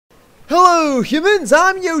Hello humans,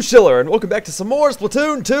 I'm Yoshiller, and welcome back to some more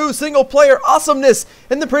Splatoon 2 single-player awesomeness.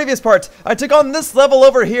 In the previous part, I took on this level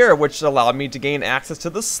over here, which allowed me to gain access to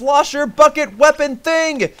the slosher bucket weapon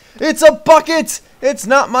thing. It's a bucket! It's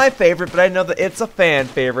not my favorite, but I know that it's a fan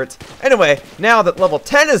favorite. Anyway, now that level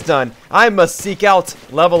 10 is done, I must seek out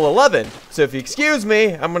level 11. So if you excuse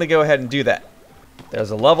me, I'm gonna go ahead and do that.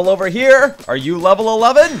 There's a level over here. Are you level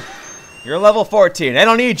 11? You're level 14. I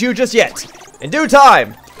don't need you just yet. In due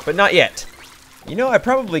time. But not yet. You know, I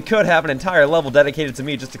probably could have an entire level dedicated to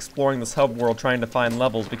me just exploring this hub world trying to find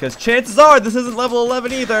levels, because chances are this isn't level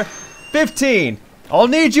 11 either. 15. I'll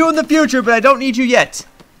need you in the future, but I don't need you yet.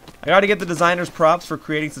 I gotta give the designers props for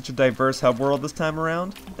creating such a diverse hub world this time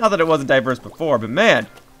around. Not that it wasn't diverse before, but man,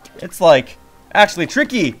 it's like actually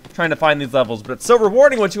tricky trying to find these levels, but it's so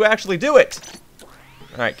rewarding once you actually do it.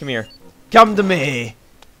 Alright, come here. Come to me.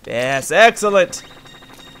 Yes, excellent.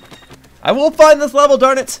 I will find this level,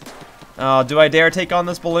 darn it! Oh, do I dare take on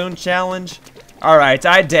this balloon challenge? Alright,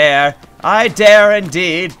 I dare. I dare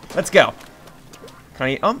indeed. Let's go.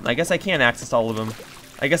 Can I, I guess I can access all of them.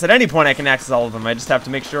 I guess at any point I can access all of them. I just have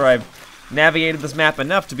to make sure I've navigated this map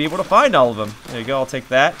enough to be able to find all of them. There you go, I'll take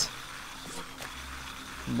that.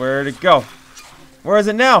 Where'd it go? Where is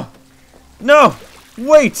it now? No!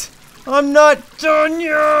 Wait! I'm not done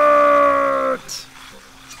yet!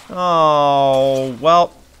 Oh,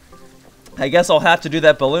 well... I guess I'll have to do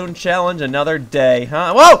that balloon challenge another day,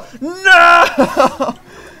 huh? Whoa! No!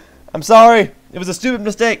 I'm sorry. It was a stupid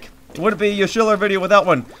mistake. It wouldn't be a Yoshiller video without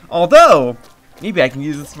one. Although, maybe I can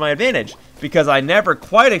use this to my advantage, because I never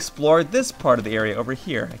quite explored this part of the area over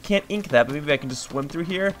here. I can't ink that, but maybe I can just swim through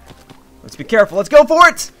here. Let's be careful. Let's go for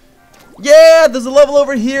it! Yeah, there's a level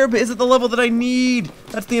over here, but is it the level that I need?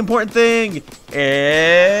 That's the important thing.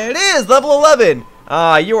 It is level 11.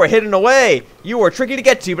 Ah, you were hidden away. You were tricky to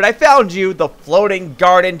get to, but I found you. The floating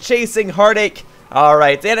garden chasing Heartache.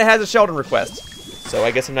 Alright, and it has a Sheldon request. So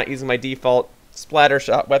I guess I'm not using my default splatter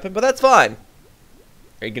shot weapon, but that's fine.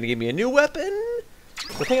 Are you going to give me a new weapon?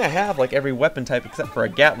 I think I have like every weapon type except for a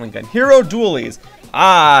Gatling gun. Hero dualies.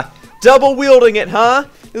 Ah, double wielding it, huh?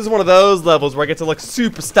 This is one of those levels where I get to look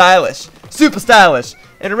super stylish. Super stylish.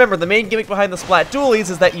 And remember, the main gimmick behind the Splat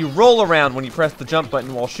dualies is that you roll around when you press the jump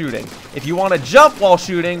button while shooting. If you want to jump while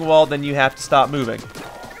shooting, well, then you have to stop moving.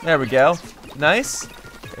 There we go. Nice.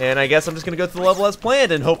 And I guess I'm just going to go through the level as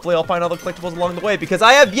planned, and hopefully I'll find all the collectibles along the way, because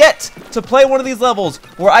I have yet to play one of these levels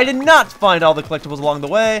where I did not find all the collectibles along the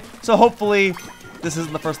way, so hopefully this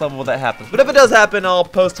isn't the first level where that happens. But if it does happen, I'll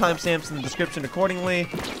post timestamps in the description accordingly.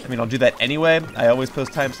 I mean, I'll do that anyway. I always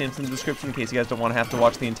post timestamps in the description in case you guys don't want to have to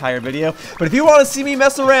watch the entire video. But if you want to see me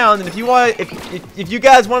mess around, and if you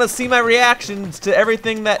guys want to see my reactions to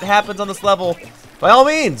everything that happens on this level, by all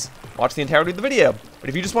means, watch the entirety of the video. But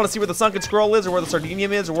if you just want to see where the Sunken Scroll is, or where the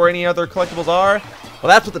Sardinium is, or where any other collectibles are, well,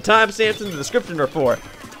 that's what the timestamps in the description are for.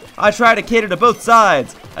 I try to cater to both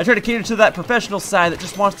sides. I try to cater to that professional side that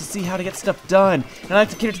just wants to see how to get stuff done. And I like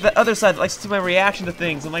to cater to that other side that likes to see my reaction to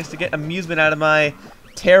things and likes to get amusement out of my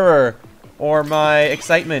terror or my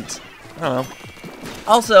excitement. I don't know.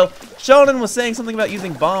 Also, Sheldon was saying something about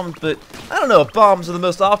using bombs, but I don't know if bombs are the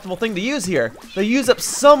most optimal thing to use here. They use up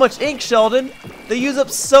so much ink, Sheldon. They use up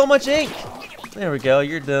so much ink. There we go,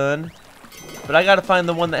 you're done. But I gotta find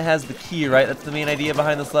the one that has the key, right? That's the main idea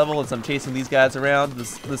behind this level, is I'm chasing these guys around.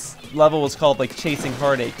 This level was called like Chasing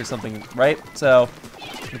Heartache or something, right? So,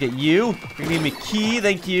 look at you. You're gonna give me a key,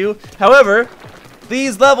 thank you. However,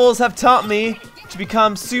 these levels have taught me to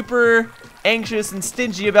become super anxious and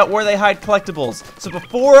stingy about where they hide collectibles. So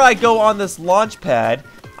before I go on this launch pad,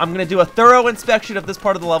 I'm gonna do a thorough inspection of this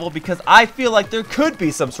part of the level, because I feel like there could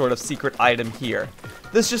be some sort of secret item here.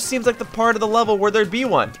 This just seems like the part of the level where there'd be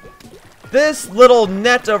one. This little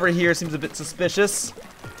net over here seems a bit suspicious,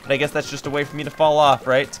 but I guess that's just a way for me to fall off,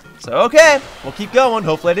 right? So, okay, we'll keep going.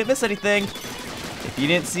 Hopefully I didn't miss anything. If you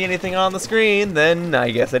didn't see anything on the screen, then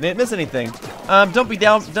I guess I didn't miss anything. Don't be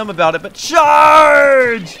dumb about it, but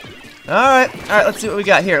charge! Alright, let's see what we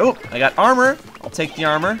got here. Oh, I got armor. I'll take the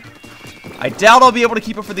armor. I doubt I'll be able to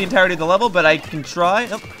keep it for the entirety of the level, but I can try.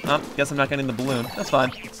 Oh, guess I'm not getting the balloon. That's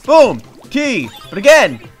fine. Boom! Key! But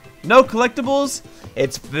again, no collectibles.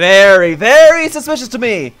 It's very, very suspicious to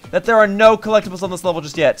me that there are no collectibles on this level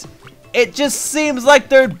just yet. It just seems like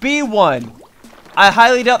there'd be one. I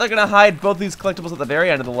highly doubt they're going to hide both these collectibles at the very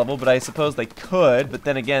end of the level, but I suppose they could. But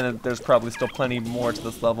then again, there's probably still plenty more to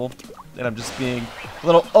this level. And I'm just being a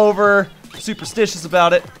little over superstitious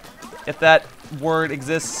about it, if that word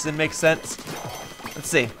exists and makes sense. Let's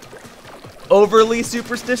see. Overly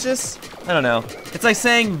superstitious? I don't know. It's like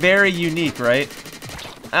saying very unique, right?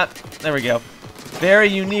 Ah, there we go. Very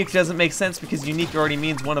unique doesn't make sense because unique already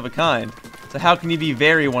means one of a kind. So how can you be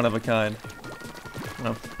very one of a kind?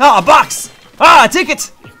 Oh, ah, a box! Ah, a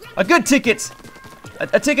ticket! A good ticket!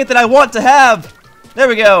 A ticket that I want to have! There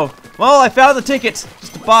we go. Well, I found the ticket.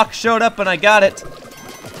 Just a box showed up and I got it.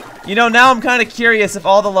 You know, now I'm kind of curious if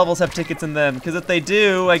all the levels have tickets in them. Because if they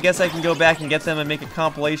do, I guess I can go back and get them and make a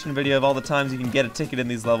compilation video of all the times you can get a ticket in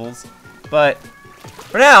these levels. But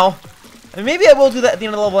for now, I mean, maybe I will do that at the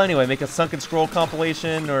end of the level anyway. Make a Sunken Scroll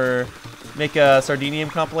compilation or make a Sardinium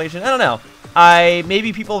compilation. I don't know.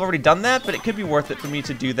 Maybe people have already done that, but it could be worth it for me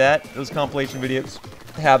to do that. Those compilation videos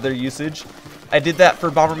have their usage. I did that for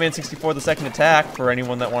Bomberman 64 The Second Attack for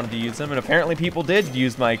anyone that wanted to use them, and apparently people did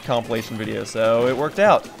use my compilation video, so it worked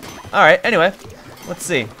out. Alright, anyway, let's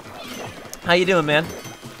see. How you doing, man?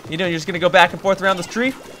 You doing? You're just gonna go back and forth around this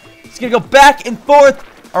tree? Just gonna go back and forth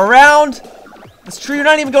around this tree? You're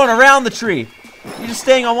not even going around the tree. You're just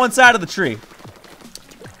staying on one side of the tree.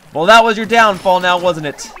 Well, that was your downfall now, wasn't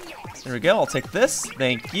it? There we go, I'll take this.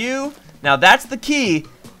 Thank you. Now that's the key,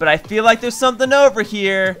 but I feel like there's something over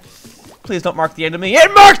here. Please don't mark the enemy.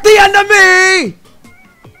 And mark the enemy!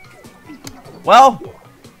 Well,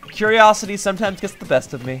 curiosity sometimes gets the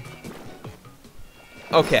best of me.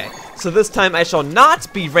 Okay, so this time I shall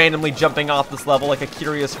not be randomly jumping off this level like a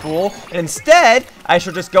curious fool. Instead, I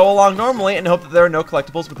shall just go along normally and hope that there are no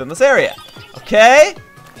collectibles within this area. Okay?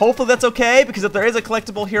 Hopefully that's okay, because if there is a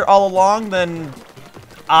collectible here all along, then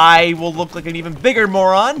I will look like an even bigger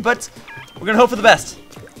moron, but we're gonna hope for the best.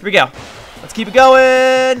 Here we go. Let's keep it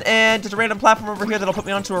going, and just a random platform over here that'll put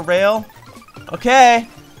me onto a rail. Okay,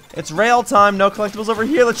 it's rail time, no collectibles over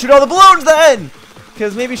here. Let's shoot all the balloons then!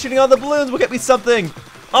 Because maybe shooting all the balloons will get me something.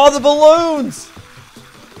 All the balloons!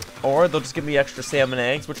 Or they'll just give me extra salmon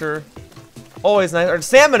eggs, which are always nice. Or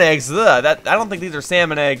salmon eggs, ugh, I don't think these are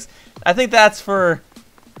salmon eggs. I think that's for,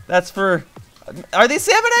 are these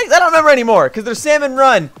salmon eggs? I don't remember anymore, because they're salmon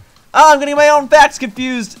run. Oh, I'm getting my own facts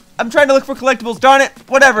confused. I'm trying to look for collectibles, darn it.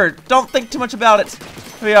 Whatever, don't think too much about it.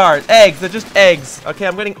 Here we are, eggs, they're just eggs. Okay,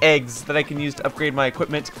 I'm getting eggs that I can use to upgrade my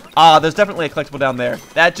equipment. Ah, there's definitely a collectible down there.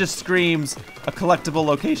 That just screams a collectible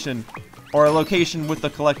location. Or a location with a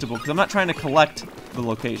collectible, because I'm not trying to collect the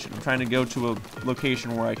location. I'm trying to go to a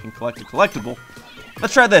location where I can collect a collectible.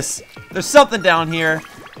 Let's try this. There's something down here.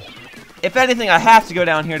 If anything, I have to go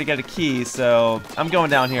down here to get a key, so I'm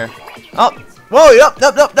going down here. Oh. Whoa,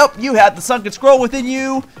 nope. You had the Sunken Scroll within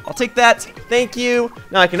you. I'll take that. Thank you.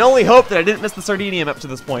 Now, I can only hope that I didn't miss the Sardinium up to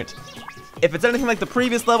this point. If it's anything like the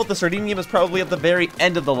previous level, the Sardinium is probably at the very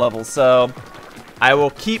end of the level, so I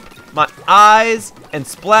will keep my eyes and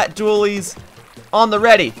splat dualies on the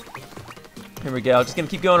ready. Here we go. Just gonna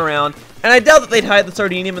keep going around. And I doubt that they'd hide the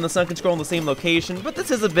Sardinium and the Sunken Scroll in the same location, but this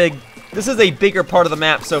is a bigger part of the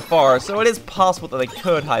map so far, so it is possible that they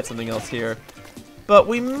could hide something else here. But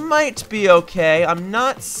we might be okay. I'm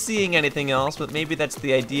not seeing anything else, but maybe that's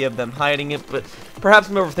the idea of them hiding it, but perhaps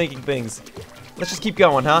I'm overthinking things. Let's just keep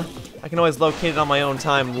going, huh? I can always locate it on my own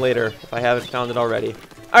time later if I haven't found it already.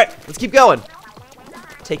 Alright, let's keep going.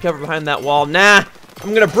 Take cover behind that wall. Nah,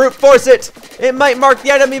 I'm gonna brute force it. It might mark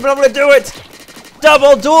the enemy, but I'm gonna do it.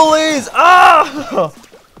 Double dualies! Ah!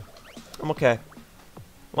 I'm okay.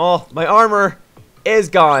 Well, my armor is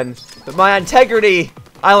gone, but my integrity,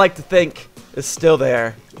 I like to think, is still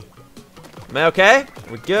there. Am I okay?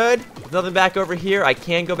 We're good. There's nothing back over here. I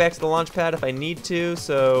can go back to the launch pad if I need to,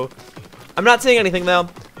 so I'm not seeing anything though.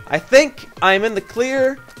 I think I'm in the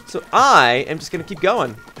clear, so I am just gonna keep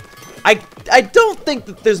going. I don't think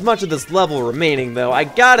that there's much of this level remaining though. I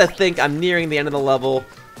gotta think I'm nearing the end of the level,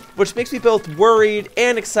 which makes me both worried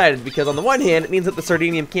and excited, because on the one hand, it means that the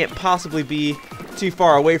Sardinium can't possibly be too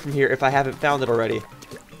far away from here if I haven't found it already.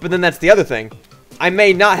 But then that's the other thing. I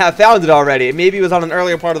may not have found it already. Maybe it was on an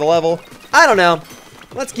earlier part of the level. I don't know.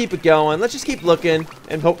 Let's keep it going. Let's just keep looking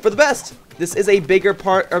and hope for the best. This is a bigger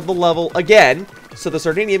part of the level again, so the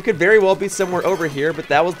Sardinium could very well be somewhere over here, but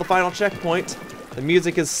that was the final checkpoint. The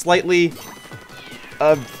music is slightly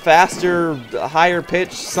faster, higher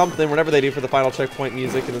pitch, something, whatever they do for the final checkpoint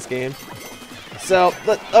music in this game. So,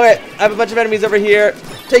 okay, I have a bunch of enemies over here.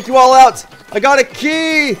 Take you all out. I got a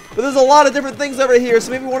key, but there's a lot of different things over here,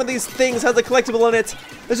 so maybe one of these things has a collectible in it.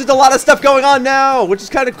 There's just a lot of stuff going on now, which is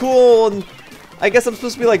kind of cool, and I guess I'm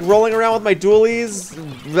supposed to be like rolling around with my dualies.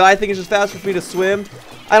 I think it's just faster for me to swim.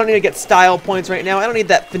 I don't need to get style points right now. I don't need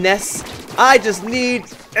that finesse. I just need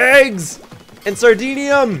eggs and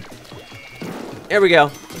Sardinium. There we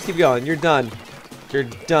go. Let's keep going. You're done. You're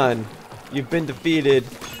done. You've been defeated.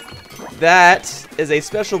 That is a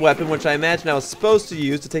special weapon, which I imagine I was supposed to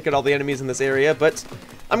use to take out all the enemies in this area, but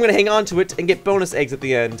I'm going to hang on to it and get bonus eggs at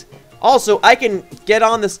the end. Also, I can get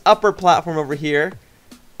on this upper platform over here.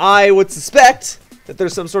 I would suspect that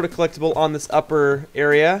there's some sort of collectible on this upper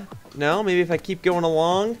area. No, maybe if I keep going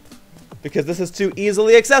along, because this is too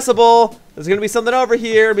easily accessible. There's gonna be something over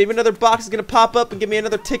here. Maybe another box is gonna pop up and give me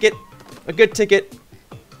another ticket. A good ticket.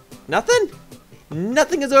 Nothing?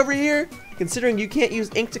 Nothing is over here? Considering you can't use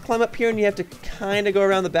ink to climb up here and you have to kind of go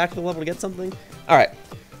around the back of the level to get something? Alright.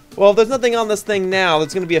 Well, if there's nothing on this thing now,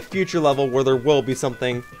 there's going to be a future level where there will be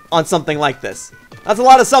something on something like this. That's a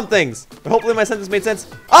lot of somethings. But hopefully my sentence made sense.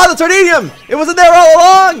 Ah, the Sardinium! It wasn't there all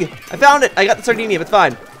along! I found it. I got the Sardinium. It's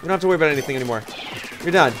fine. You don't have to worry about anything anymore.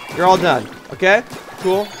 You're done. You're all done. Okay?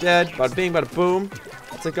 Cool. Dead. Bada bing, bada boom.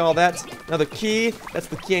 I'll take all that. Another key. That's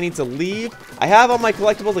the key I need to leave. I have all my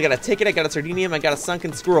collectibles. I got a ticket. I got a Sardinium. I got a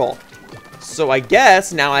Sunken Scroll. So I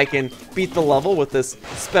guess now I can beat the level with this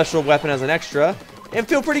special weapon as an extra and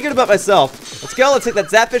feel pretty good about myself. Let's go. Let's take that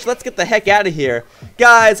Zapfish. Let's get the heck out of here.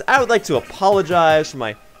 Guys, I would like to apologize for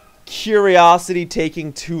my curiosity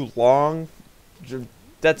taking too long.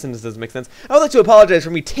 That sentence doesn't make sense. I would like to apologize for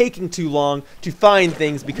me taking too long to find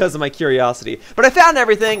things because of my curiosity. But I found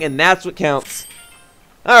everything, and that's what counts.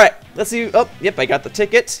 Alright, let's see. Oh, yep, I got the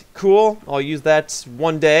ticket. Cool. I'll use that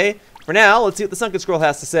one day. For now, let's see what the Sunken Scroll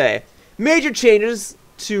has to say. Major changes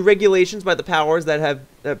to regulations by the powers that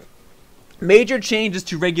have... Major changes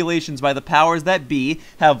to regulations by the powers that be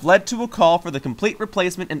have led to a call for the complete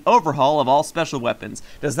replacement and overhaul of all special weapons.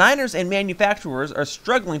 Designers and manufacturers are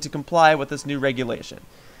struggling to comply with this new regulation.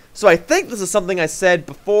 So I think this is something I said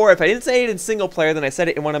before. If I didn't say it in single player, then I said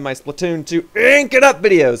it in one of my Splatoon 2 Ink It Up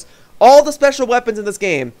videos. All the special weapons in this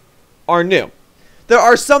game are new. There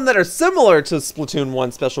are some that are similar to Splatoon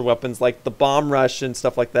 1 special weapons, like the Bomb Rush and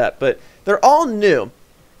stuff like that, but they're all new.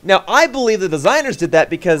 Now, I believe the designers did that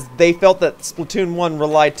because they felt that Splatoon 1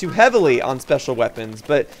 relied too heavily on special weapons,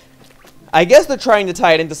 but I guess they're trying to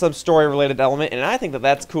tie it into some story-related element, and I think that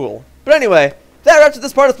that's cool. But anyway, that wraps up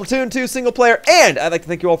this part of Splatoon 2 single player, and I'd like to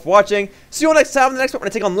thank you all for watching. See you all next time in the next part. We're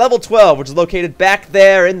going to take on level 12, which is located back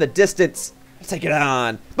there in the distance. Let's take it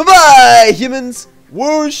on. Bye-bye, humans.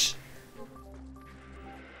 Whoosh.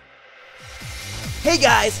 Hey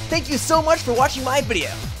guys, thank you so much for watching my video.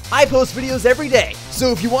 I post videos every day,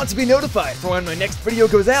 so if you want to be notified for when my next video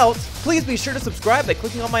goes out, please be sure to subscribe by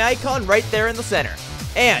clicking on my icon right there in the center.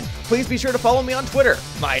 And please be sure to follow me on Twitter.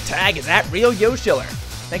 My tag is @RealYoshiller.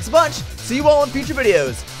 Thanks a bunch. See you all in future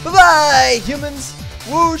videos. Bye-bye, humans.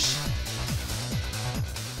 Whoosh.